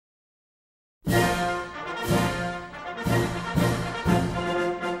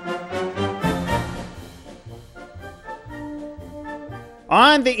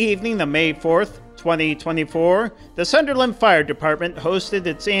On the evening of May 4th, 2024, the Sunderland Fire Department hosted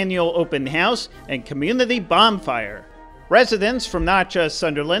its annual open house and community bonfire. Residents from not just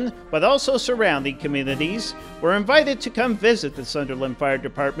Sunderland, but also surrounding communities, were invited to come visit the Sunderland Fire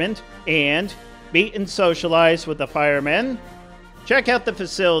Department and meet and socialize with the firemen, check out the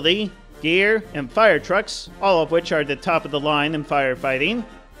facility, gear, and fire trucks, all of which are the top of the line in firefighting,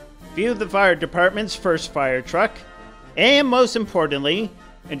 view the fire department's first fire truck, and most importantly,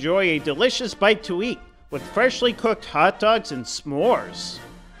 enjoy a delicious bite to eat with freshly cooked hot dogs and s'mores.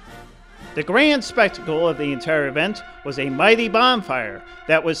 The grand spectacle of the entire event was a mighty bonfire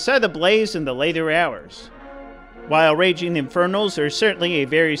that was set ablaze in the later hours. While raging infernos are certainly a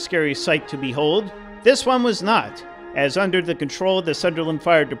very scary sight to behold, this one was not, as under the control of the Sunderland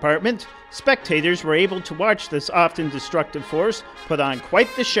Fire Department, spectators were able to watch this often destructive force put on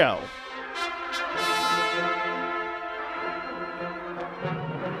quite the show.